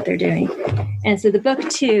purpose to what they're doing. And so the book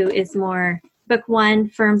 2 is more, book 1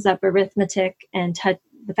 firms up arithmetic and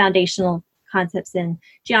the foundational concepts in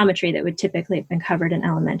geometry that would typically have been covered in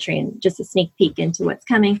elementary, and just a sneak peek into what's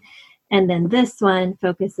coming. And then this one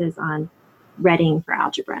focuses on readying for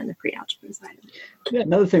algebra and the pre-algebra side of it. Yeah,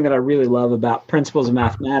 another thing that I really love about Principles of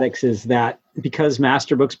Mathematics is that because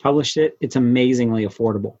Master Books published it, it's amazingly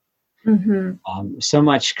affordable. So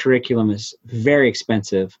much curriculum is very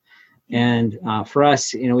expensive. And for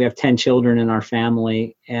us, we have 10 children in our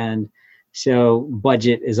family. And so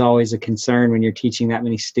budget is always a concern when you're teaching that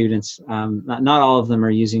many students. Not all of them are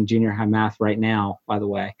using junior high math right now, by the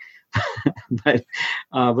way, but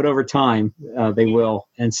over time they will.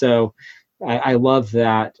 And so I love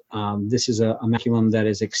that this is a curriculum that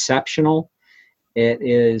is exceptional. It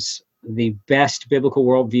is the best biblical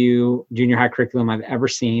worldview junior high curriculum I've ever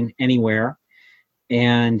seen anywhere.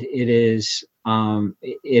 And it's something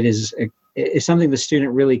the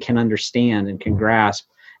student really can understand and can grasp.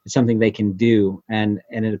 It's something they can do, and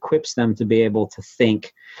it equips them to be able to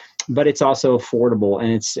think. But it's also affordable,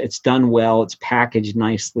 and it's done well. It's packaged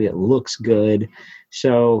nicely. It looks good.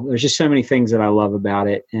 So there's just so many things that I love about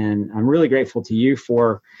it, and I'm really grateful to you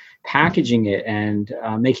for packaging it and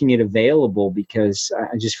making it available, because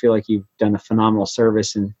I just feel like you've done a phenomenal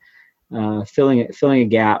service and filling a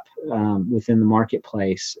gap within the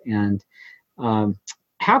marketplace. And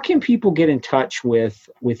how can people get in touch with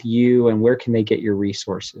you, and where can they get your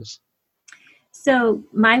resources? So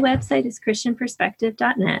my website is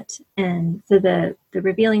christianperspective.net. And so the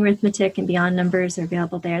Revealing Arithmetic and Beyond Numbers are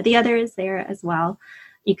available there. The other is there as well.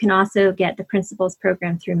 You can also get the Principles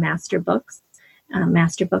program through Master Books,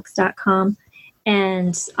 masterbooks.com.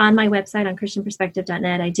 And on my website on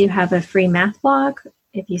christianperspective.net, I do have a free math blog.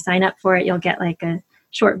 If you sign up for it, you'll get like a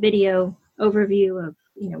short video overview of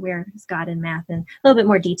where is God in math, and a little bit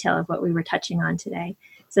more detail of what we were touching on today.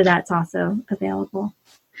 So that's also available.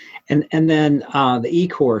 And then the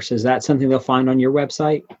e-course, is that something they'll find on your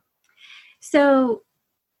website? So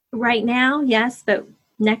right now, yes, but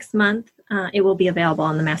next month it will be available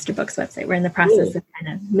on the Master Books website. We're in the process of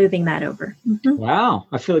kind of moving that over. Wow.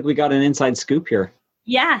 I feel like we got an inside scoop here.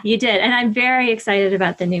 Yeah, you did. And I'm very excited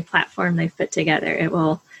about the new platform they've put together.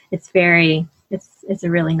 It's a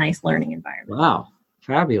really nice learning environment. Wow.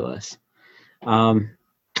 Fabulous.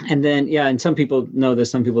 And then, and some people know this,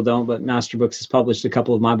 some people don't, but Master Books has published a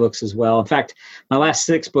couple of my books as well. In fact, my last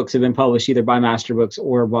 6 books have been published either by Master Books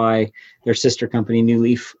or by their sister company, New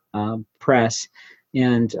Leaf Press.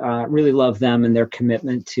 And really love them and their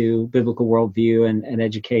commitment to biblical worldview and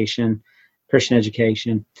education, Christian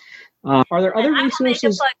education. Are there other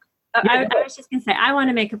resources? I was just going to say, I want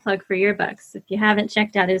to make a plug for your books. If you haven't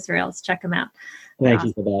checked out Israel's, check them out. Thank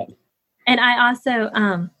you for that. And I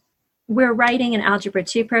also, we're writing an Algebra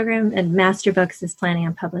 2 program, and Master Books is planning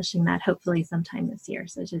on publishing that hopefully sometime this year.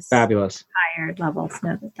 So just fabulous. Higher levels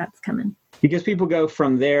know that that's coming. Because people go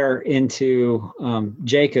from there into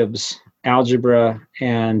Jacob's algebra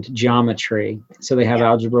and geometry. So they have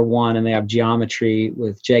Algebra 1 and they have geometry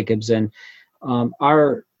with Jacob's. And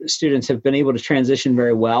our students have been able to transition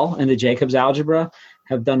very well into Jacob's algebra,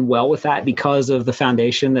 have done well with that because of the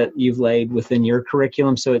foundation that you've laid within your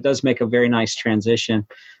curriculum. So it does make a very nice transition,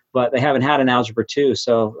 but they haven't had an Algebra 2.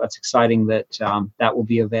 So that's exciting that that will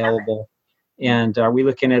be available. And are we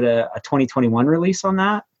looking at a 2021 release on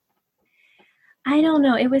that? I don't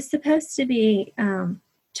know. It was supposed to be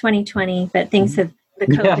 2020, but things have, the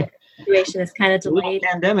COVID situation is kind of delayed. The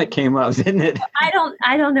pandemic came up, didn't it?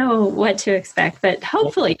 I don't know what to expect, but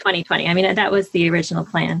hopefully 2020. I mean, that was the original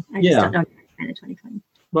plan. I just don't know kind of 2020.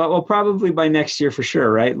 Well, probably by next year for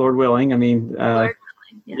sure, right? Lord willing. I mean, Lord willing,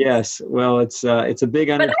 yes. Well, it's a big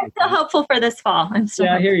undertaking. But I'm still hopeful for this fall. I'm still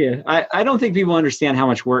hopeful. I hear you. I don't think people understand how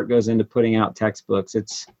much work goes into putting out textbooks.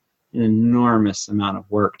 It's an enormous amount of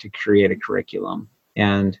work to create a curriculum,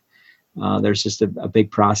 and there's just a big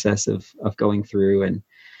process of going through and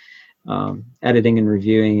editing and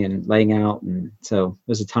reviewing and laying out. And so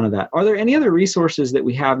there's a ton of that. Are there any other resources that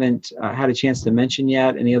we haven't had a chance to mention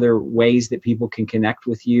yet? Any other ways that people can connect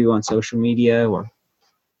with you on social media? Or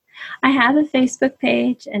I have a Facebook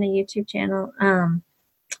page and a YouTube channel.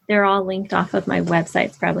 They're all linked off of my website.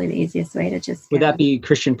 It's probably the easiest way to just... Would that be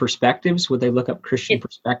Christian Perspectives? Would they look up Christian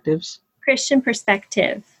Perspectives? Christian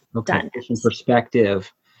Perspective. Okay, Christian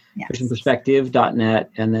Perspective. Yes. ChristianPerspective.net,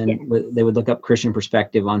 and then they would look up Christian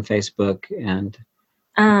Perspective on Facebook and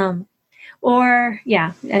I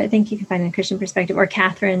think you can find it in Christian Perspective, or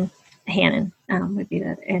Katherine Hannon would be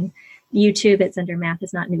the, and YouTube, it's under Math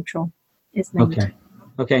is Not Neutral.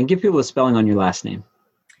 Okay, and give people the spelling on your last name.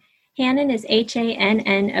 Hannon is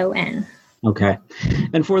Hannon. Okay.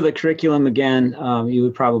 And for the curriculum, again, you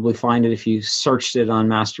would probably find it if you searched it on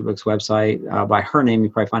Master Books website by her name. You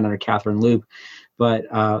probably find it under Katherine Loop. But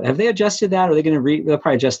have they adjusted that? Are they going to they'll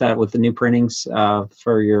probably adjust that with the new printings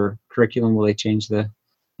for your curriculum? Will they change the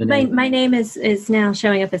name? My name is now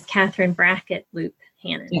showing up as Katherine Brackett Loop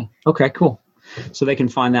Hannon. Yeah. Okay, cool. So they can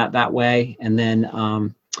find that way. And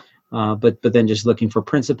then, but then just looking for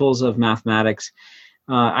principles of mathematics.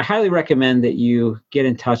 I highly recommend that you get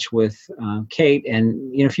in touch with Kate,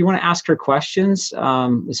 and if you want to ask her questions,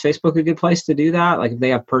 is Facebook a good place to do that? Like if they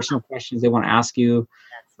have personal questions they want to ask you.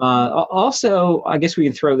 Also, I guess we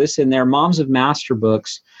can throw this in there. Moms of Master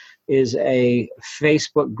Books is a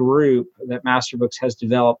Facebook group that Master Books has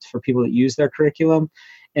developed for people that use their curriculum.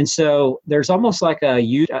 And so there's almost like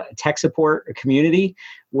a tech support community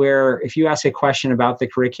where if you ask a question about the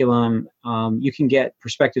curriculum, you can get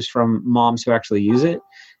perspectives from moms who actually use it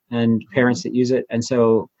and parents that use it. And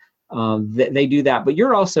so they do that. But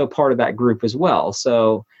you're also part of that group as well.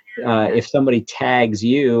 So if somebody tags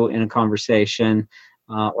you in a conversation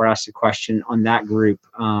or asks a question on that group,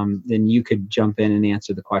 then you could jump in and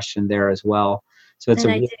answer the question there as well. So it's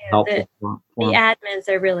really helpful. The admins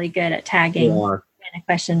are really good at tagging when a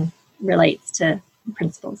question relates to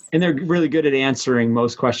principles. And they're really good at answering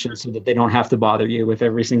most questions so that they don't have to bother you with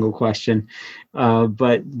every single question.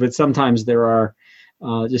 But sometimes there are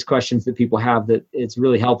just questions that people have that it's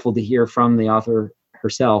really helpful to hear from the author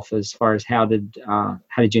herself as far as how did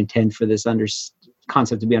you intend for this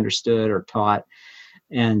concept to be understood or taught.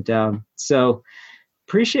 And so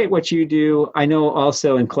appreciate what you do. I know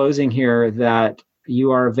also in closing here that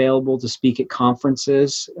you are available to speak at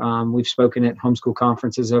conferences. We've spoken at homeschool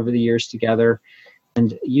conferences over the years together,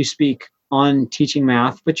 and you speak on teaching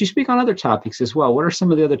math, but you speak on other topics as well. What are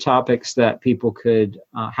some of the other topics that people could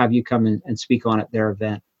have you come and speak on at their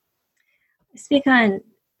event? I speak on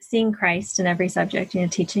seeing Christ in every subject,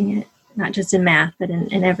 teaching it, not just in math, but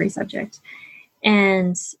in every subject.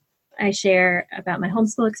 And I share about my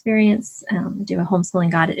homeschool experience, do a homeschooling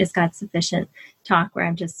God is God sufficient talk where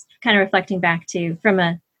I'm just kind of reflecting back to from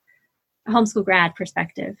a homeschool grad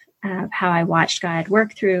perspective of how I watched God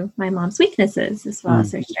work through my mom's weaknesses as well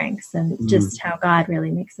as her strengths, and just how God really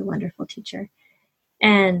makes a wonderful teacher.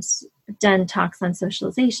 And I've done talks on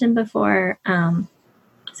socialization before.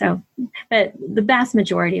 But the vast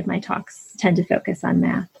majority of my talks tend to focus on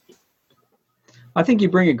math. I think you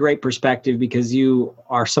bring a great perspective because you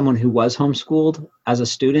are someone who was homeschooled as a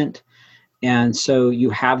student. And so you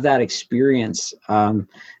have that experience.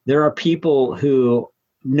 There are people who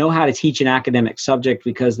know how to teach an academic subject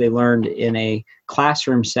because they learned in a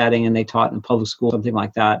classroom setting and they taught in a public school, something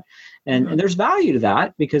like that. And there's value to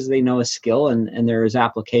that because they know a skill and there is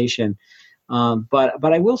application. But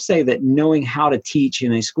I will say that knowing how to teach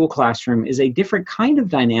in a school classroom is a different kind of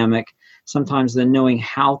dynamic sometimes than knowing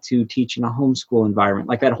how to teach in a homeschool environment.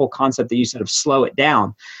 Like that whole concept that you said of slow it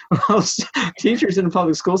down. Most teachers in a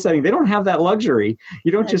public school setting, they don't have that luxury.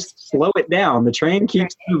 You don't just slow it down. The train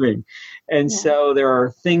keeps moving. And so there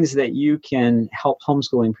are things that you can help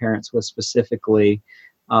homeschooling parents with specifically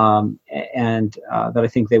and that I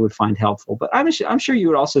think they would find helpful. But I'm sure you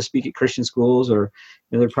would also speak at Christian schools, or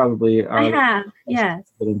there probably are. I have, yes.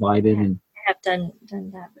 Invited I have done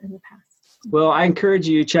that in the past. Well, I encourage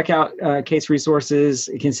you, check out Kate's resources,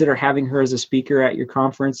 consider having her as a speaker at your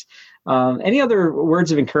conference. Any other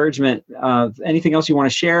words of encouragement, anything else you want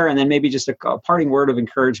to share? And then maybe just a parting word of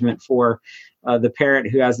encouragement for the parent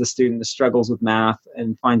who has the student that struggles with math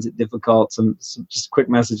and finds it difficult. Some just a quick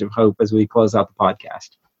message of hope as we close out the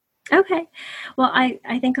podcast. Okay. Well,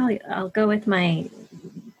 I think I'll go with my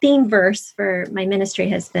theme verse for my ministry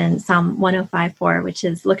has been Psalm 105:4, which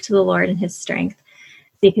is look to the Lord in his strength,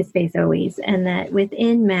 seek his face always. And that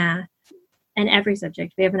within math and every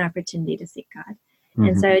subject, we have an opportunity to seek God. Mm-hmm.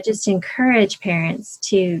 And so I just encourage parents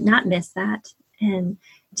to not miss that and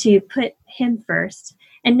to put him first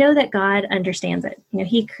and know that God understands it.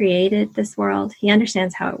 He created this world. He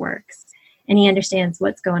understands how it works. And he understands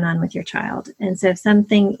what's going on with your child. And so if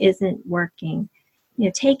something isn't working,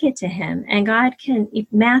 take it to him. And God can, if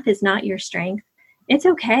math is not your strength, it's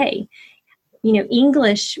okay.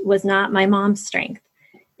 English was not my mom's strength.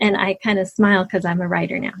 And I kind of smile because I'm a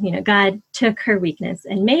writer now. God took her weakness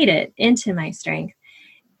and made it into my strength.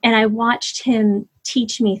 And I watched him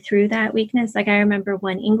teach me through that weakness. Like I remember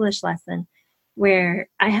one English lesson where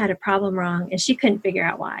I had a problem wrong and she couldn't figure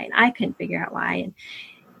out why. And I couldn't figure out why. And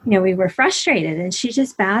we were frustrated, and she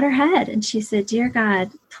just bowed her head and she said, "Dear God,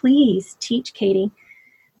 please teach Katie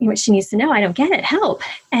what she needs to know. I don't get it. Help."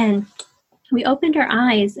 And we opened our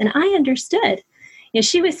eyes and I understood.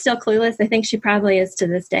 She was still clueless. I think she probably is to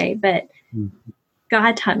this day, but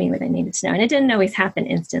God taught me what I needed to know. And it didn't always happen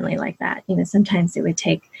instantly like that. Sometimes it would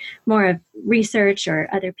take more of research or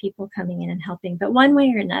other people coming in and helping. But one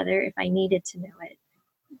way or another, if I needed to know it,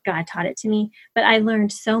 God taught it to me. But I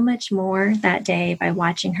learned so much more that day by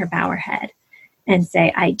watching her bow her head and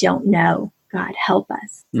say, I don't know, God help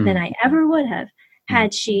us, than I ever would have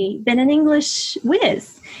had she been an English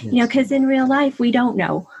whiz, because in real life, we don't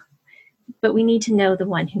know, but we need to know the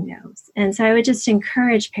one who knows. And so I would just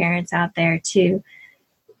encourage parents out there to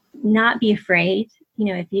not be afraid.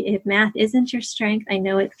 If math isn't your strength, I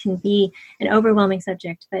know it can be an overwhelming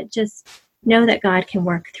subject, but just know that God can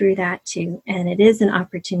work through that too. And it is an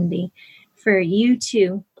opportunity for you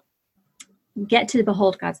to get to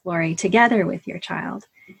behold God's glory together with your child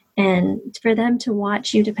and for them to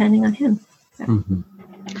watch you depending on him. So.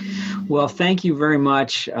 Well, thank you very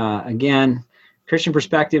much. Again,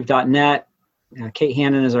 ChristianPerspective.net. Kate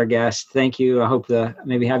Hannon is our guest. Thank you. I hope to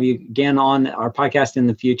maybe have you again on our podcast in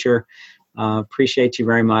the future. Appreciate you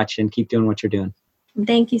very much and keep doing what you're doing.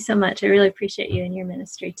 Thank you so much. I really appreciate you and your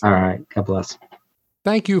ministry too. All right. God bless.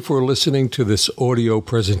 Thank you for listening to this audio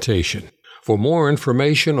presentation. For more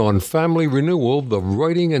information on Family Renewal, the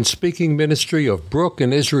writing and speaking ministry of Brooke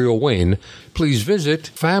and Israel Wayne, please visit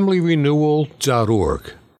familyrenewal.org.